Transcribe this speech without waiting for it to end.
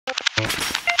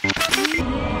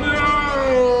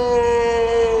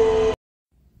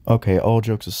Okay, all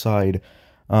jokes aside,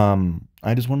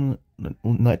 I just want to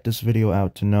let this video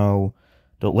out to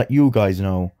let you guys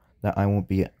know that I won't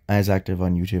be as active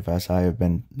on YouTube as I have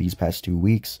been these past 2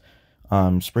 weeks.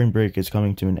 Spring break is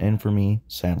coming to an end for me,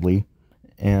 sadly,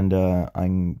 and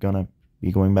I'm gonna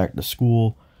be going back to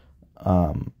school,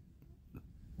 and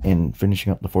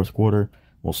finishing up the fourth quarter.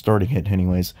 Well, starting it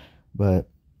anyways, but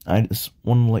I just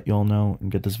want to let y'all know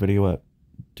and get this video out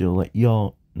to let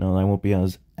y'all know I won't be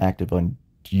as active on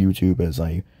YouTube as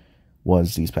I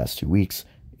was these past 2 weeks.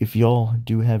 If y'all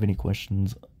do have any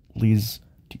questions, please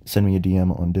send me a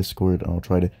DM on Discord, and I'll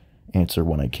try to answer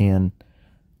when I can.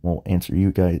 Well, answer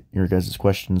your guys'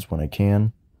 questions when I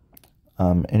can.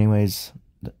 Anyways,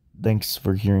 thanks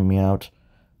for hearing me out.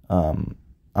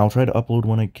 I'll try to upload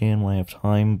when I can, when I have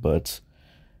time, but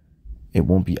it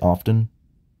won't be often.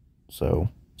 So,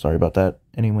 sorry about that.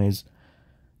 Anyways,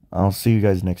 I'll see you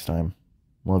guys next time.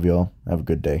 Love y'all. Have a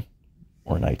good day.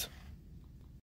 Or night.